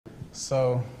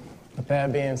So, with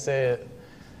that being said,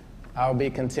 I'll be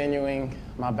continuing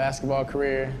my basketball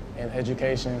career and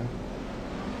education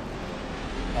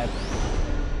at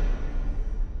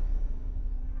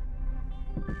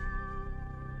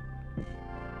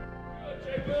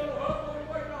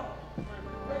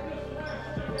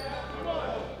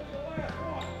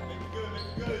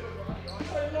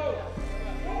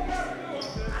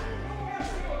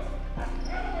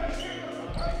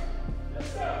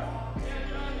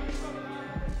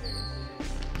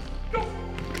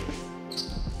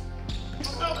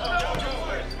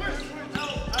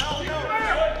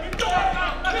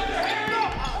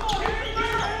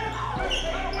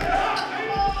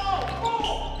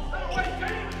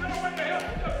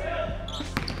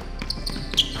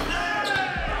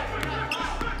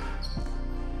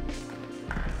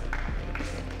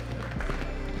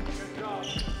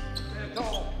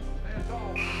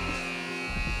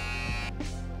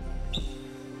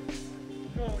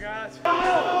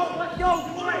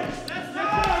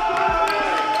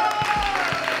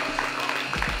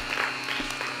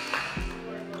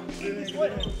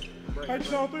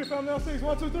Patriots on 3, family on 6.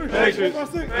 1, 2, 3. Patriots.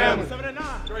 1, 6. Family. 7 and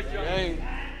 9. Great job. Gang.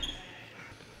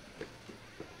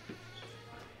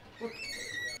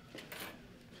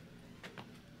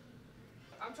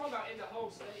 I'm talking about in the whole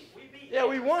state. We beat. Yeah,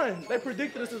 we won. They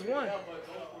predicted us as one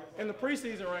in the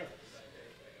preseason rank.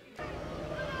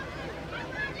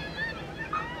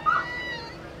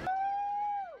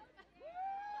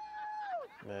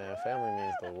 Man, family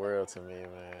means the world to me,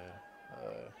 man.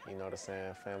 You know what I'm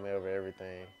saying? Family over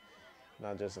everything.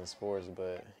 Not just in sports,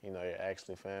 but, you know, you're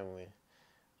actually family.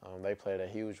 They played a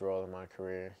huge role in my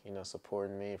career, you know,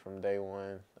 supporting me from day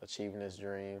one, achieving this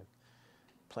dream,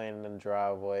 playing in the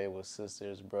driveway with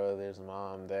sisters, brothers,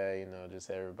 mom, dad, you know,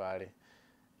 just everybody.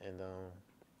 And,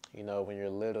 you know, when you're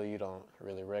little, you don't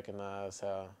really recognize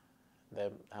how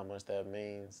much that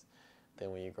means.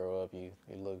 Then when you grow up, you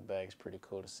look back, it's pretty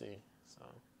cool to see. So.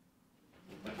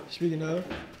 Speaking of,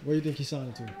 where do you think he's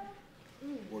signing to?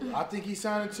 I think he's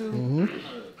signing to.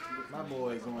 My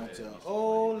boy going to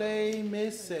Ole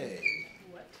Miss.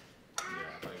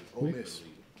 Ole Miss.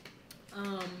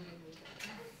 Hold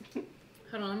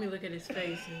on, let me look at his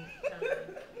face.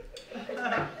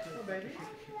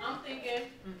 I'm thinking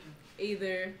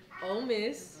either Ole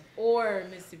Miss or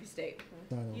Mississippi State.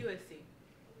 USC.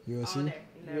 USC?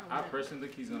 I personally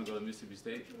think he's going to go to Mississippi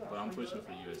State, but I'm pushing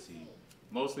for USC.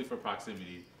 Mostly for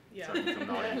proximity. Yeah. So I can come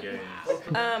to all your games.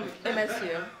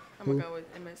 MSU. I'm going to go with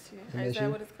MSU. Is that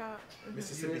what it's called?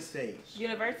 Mississippi State.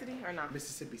 University or not?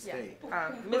 Mississippi State.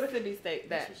 Yeah. Mississippi State.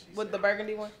 That with the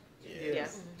burgundy one? Yes. Yeah.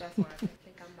 That's why. I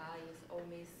think I'm biased. Ole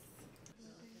Miss.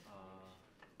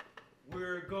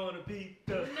 We're gonna beat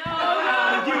the. No!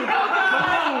 Come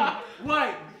on!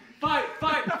 White! Fight!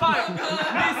 Fight! Fight!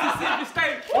 Mississippi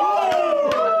State! Woo!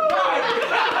 Fight!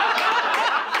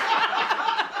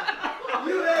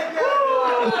 You that guy!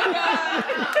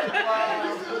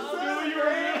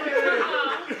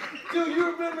 Do you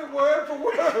remember word for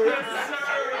word? Yes,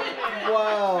 sir.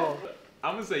 Wow.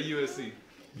 I'm going to say USC.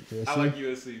 I like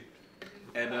USC.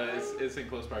 And it's in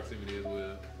close proximity as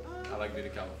well. I like being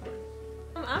in California.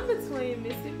 I'm between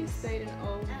Mississippi State and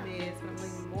Ole Miss, but I'm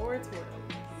leaning more toward Ole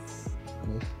Miss.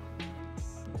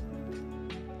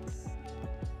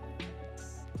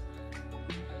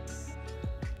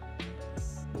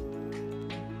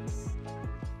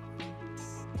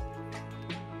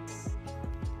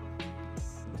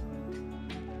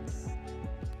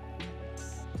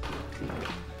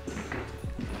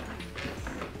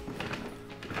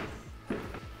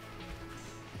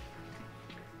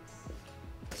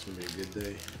 It's gonna be a good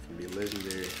day. It's gonna be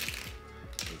legendary.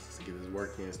 Let's get his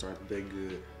work in, start the day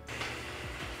good.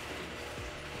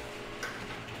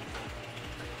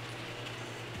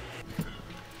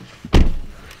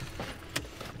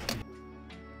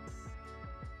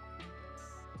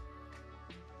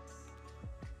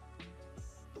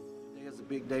 It's a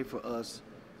big day for us,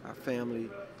 our family.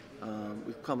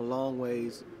 We've come a long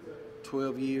ways,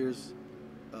 12 years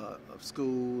of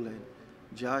school, and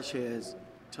Josh has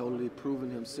totally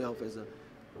proven himself as a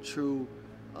true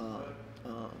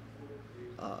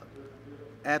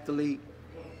athlete.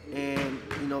 And,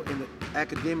 you know,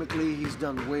 academically, he's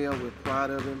done well. We're proud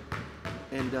of him.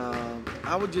 And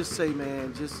I would just say,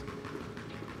 man, just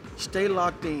stay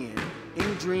locked in.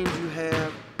 Any dreams you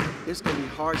have, it's going to be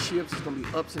hardships, it's going to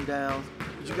be ups and downs,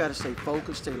 but you got to stay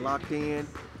focused, stay locked in.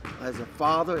 As a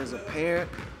father, as a parent,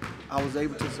 I was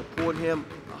able to support him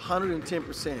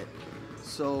 110%.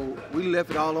 So we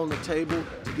left it all on the table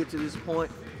to get to this point,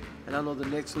 And I know the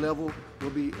next level will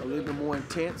be a little bit more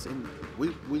intense, and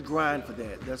we grind for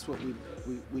that. That's what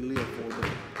we live for.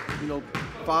 But, you know,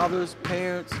 fathers,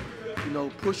 parents, you know,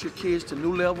 push your kids to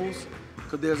new levels,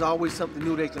 because there's always something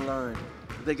new they can learn.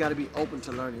 But they got to be open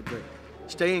to learning. But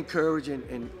stay encouraged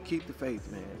and keep the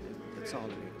faith, man. That's all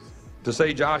it is. To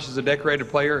say Josh is a decorated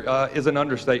player is an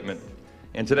understatement.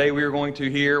 And today we are going to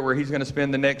hear where he's going to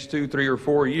spend the next 2, 3, or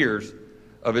 4 years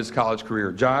of his college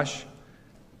career. Josh,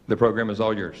 the program is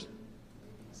all yours.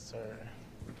 Sir.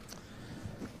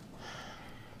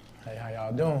 Hey, how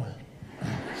y'all doing?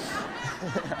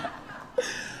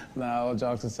 Nah, all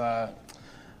jokes aside.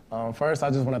 First, I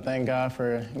just want to thank God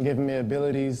for giving me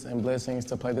abilities and blessings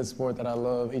to play this sport that I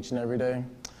love each and every day.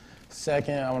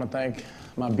 Second, I want to thank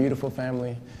my beautiful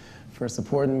family for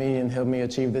supporting me and helping me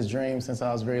achieve this dream since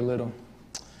I was very little.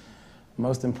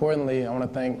 Most importantly, I want to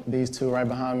thank these two right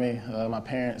behind me, my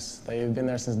parents. They've been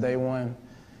there since day one,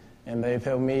 and they've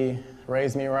helped me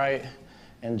raise me right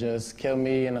and just kept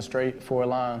me in a straightforward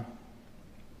line.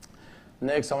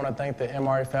 Next, I want to thank the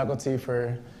MRA faculty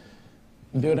for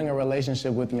building a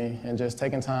relationship with me and just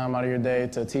taking time out of your day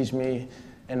to teach me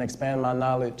and expand my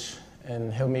knowledge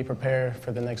and help me prepare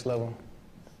for the next level.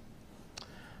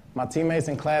 My teammates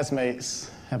and classmates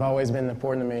have always been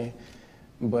important to me,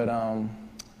 but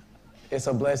it's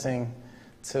a blessing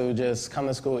to just come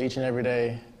to school each and every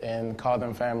day and call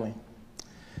them family.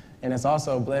 And it's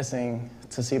also a blessing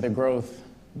to see the growth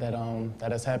that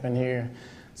has happened here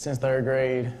since third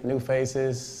grade, new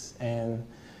faces, and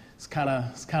it's kind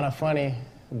of funny,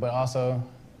 but also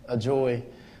a joy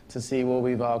to see what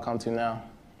we've all come to now.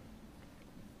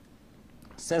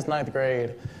 Since ninth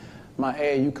grade, my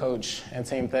AAU coach and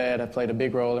Team Thad have played a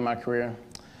big role in my career.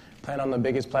 Playing on the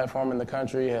biggest platform in the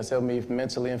country has helped me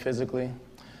mentally and physically.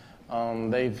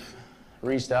 They've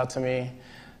reached out to me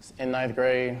in ninth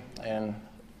grade and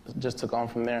just took on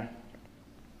from there.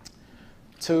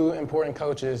 Two important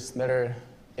coaches that are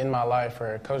in my life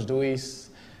are Coach Deweese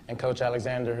and Coach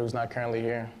Alexander, who's not currently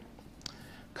here.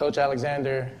 Coach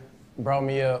Alexander brought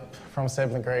me up from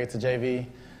 7th grade to JV.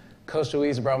 Coach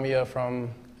Deweese brought me up from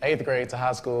 8th grade to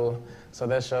high school, so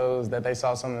that shows that they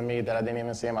saw something in me that I didn't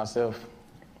even see in myself.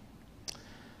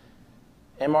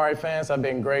 MRA fans have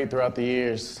been great throughout the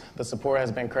years. The support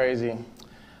has been crazy.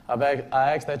 I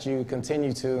ask that you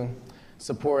continue to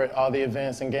support all the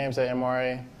events and games at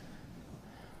MRA.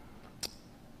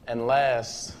 And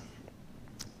last,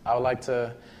 I would like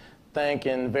to thank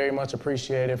and very much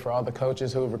appreciate it for all the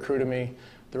coaches who have recruited me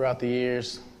throughout the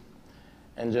years,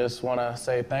 and just want to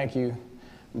say thank you,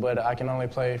 but I can only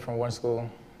play from one school.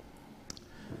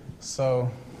 So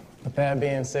with that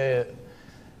being said,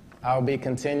 I'll be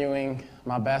continuing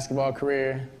my basketball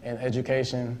career and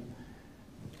education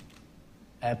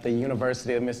at the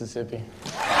University of Mississippi.